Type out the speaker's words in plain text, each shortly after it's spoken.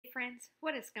friends,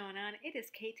 what is going on? It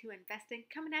is K2 Investing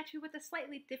coming at you with a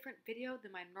slightly different video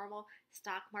than my normal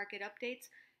stock market updates.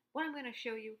 What I'm going to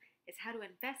show you is how to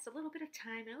invest a little bit of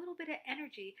time and a little bit of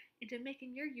energy into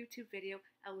making your YouTube video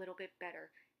a little bit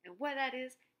better. And what that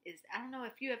is I don't know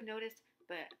if you have noticed,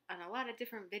 but on a lot of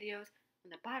different videos, on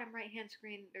the bottom right hand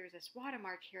screen, there's this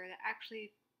watermark here that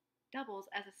actually doubles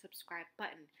as a subscribe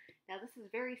button. Now this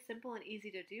is very simple and easy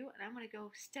to do, and I'm going to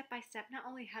go step by step not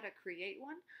only how to create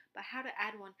one, but how to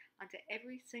add one onto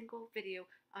every single video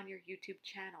on your YouTube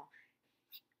channel.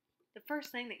 The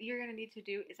first thing that you're going to need to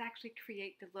do is actually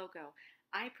create the logo.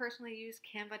 I personally use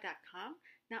canva.com,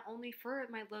 not only for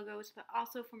my logos, but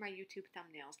also for my YouTube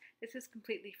thumbnails. This is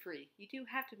completely free. You do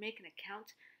have to make an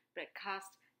account, but it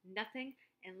costs nothing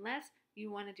unless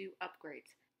you want to do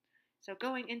upgrades. So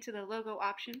going into the logo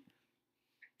option,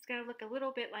 it's going to look a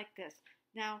little bit like this.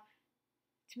 Now,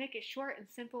 to make it short and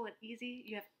simple and easy,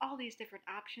 you have all these different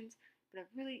options, but a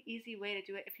really easy way to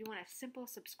do it if you want a simple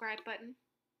subscribe button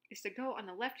is to go on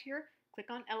the left here, click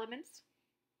on Elements,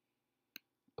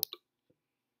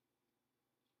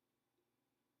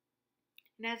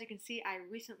 and as you can see, I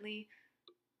recently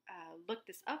looked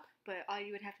this up, but all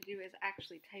you would have to do is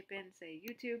actually type in, say,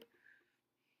 YouTube,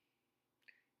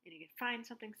 and you can find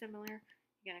something similar.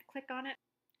 You're going to click on it.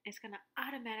 It's going to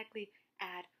automatically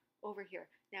add over here.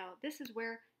 Now, this is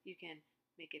where you can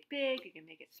make it big, you can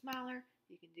make it smaller,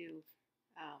 you can do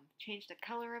change the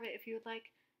color of it if you would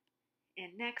like.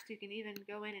 And next, you can even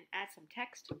go in and add some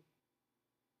text.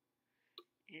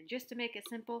 And just to make it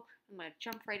simple, I'm going to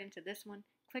jump right into this one.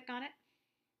 Click on it.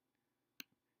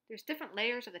 There's different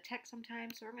layers of the text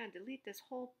sometimes, so we're going to delete this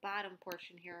whole bottom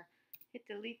portion here. Hit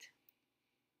delete.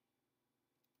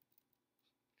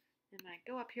 And when I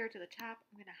go up here to the top,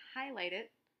 I'm going to highlight it.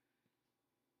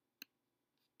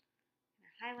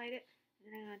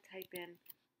 And then I'm going to type in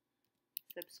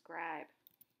subscribe.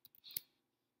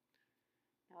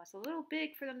 Now it's a little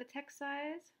big for the text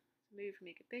size. So maybe if we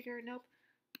make it bigger, nope.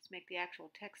 Let's make the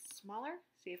actual text smaller.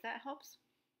 See if that helps.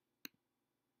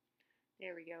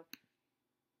 There we go.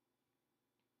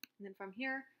 And then from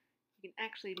here, you can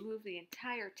actually move the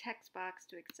entire text box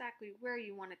to exactly where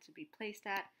you want it to be placed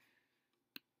at.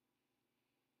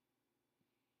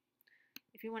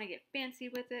 If you want to get fancy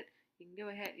with it, you can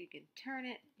go ahead, you can turn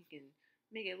it, you can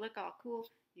make it look all cool.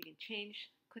 You can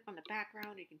click on the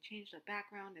background, you can change the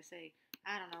background to say,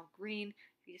 I don't know, green.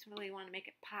 If you just really want to make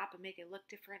it pop and make it look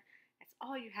different, that's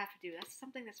all you have to do. That's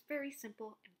something that's very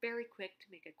simple and very quick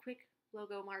to make a quick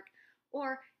logo mark.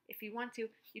 Or if you want to,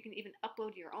 you can even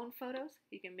upload your own photos.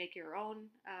 You can make your own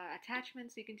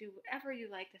attachments. You can do whatever you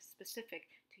like that's specific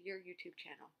to your YouTube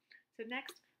channel. So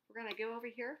next, we're going to go over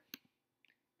here.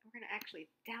 We're going to actually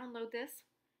download this.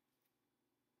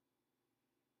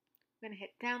 I'm going to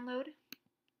hit download.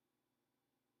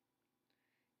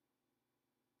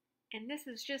 And this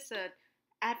is just an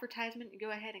advertisement. You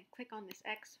go ahead and click on this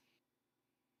X.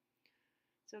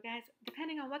 So guys,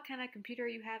 depending on what kind of computer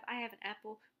you have, I have an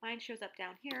Apple. Mine shows up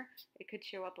down here. It could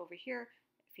show up over here.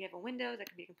 If you have a Windows, that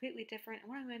could be completely different. And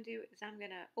what I'm going to do is I'm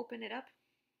going to open it up.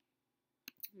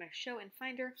 I'm going to show in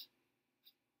Finder.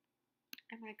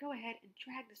 I'm going to go ahead and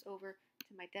drag this over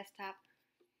to my desktop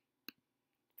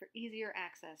for easier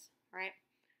access, right?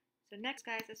 So next,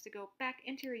 guys, is to go back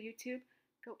into your YouTube,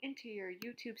 go into your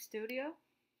YouTube Studio,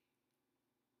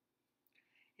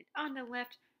 and on the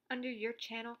left, under your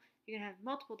channel, you're going to have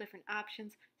multiple different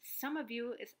options. Some of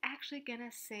you is actually going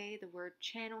to say the word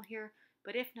channel here,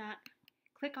 but if not,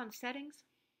 click on Settings,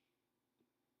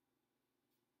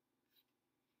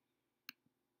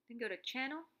 then go to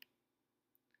Channel,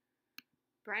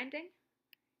 Branding,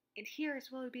 and here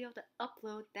is where we'll be able to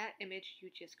upload that image you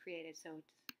just created. So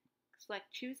select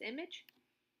Choose Image.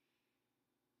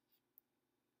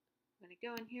 I'm going to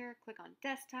go in here, click on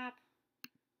Desktop,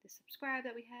 the subscribe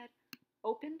that we had,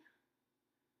 Open,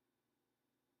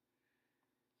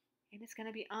 and it's going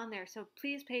to be on there. So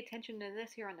please pay attention to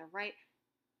this here on the right.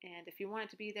 And if you want it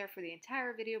to be there for the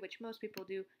entire video, which most people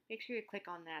do, make sure you click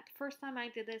on that. The first time I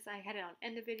did this, I had it on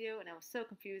end of video, and I was so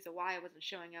confused of why it wasn't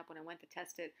showing up when I went to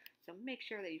test it. So make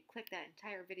sure that you click that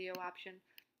entire video option.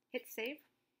 Hit save.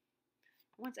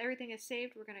 Once everything is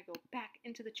saved, we're going to go back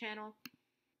into the channel.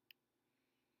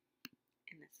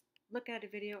 And let's look at a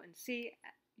video and see.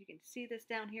 You can see this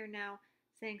down here now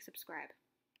saying subscribe.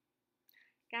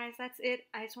 Guys, that's it.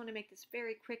 I just want to make this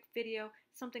very quick video,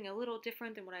 something a little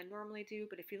different than what I normally do,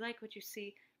 but if you like what you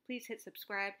see, please hit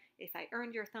subscribe. If I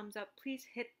earned your thumbs up, please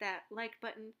hit that like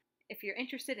button. If you're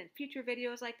interested in future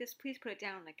videos like this, please put it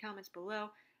down in the comments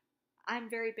below. I'm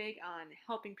very big on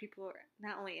helping people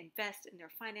not only invest in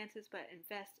their finances, but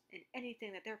invest in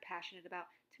anything that they're passionate about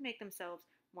to make themselves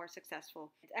more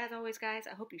successful. As always, guys,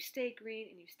 I hope you stay green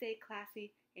and you stay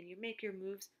classy and you make your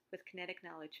moves with kinetic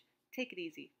knowledge. Take it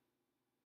easy.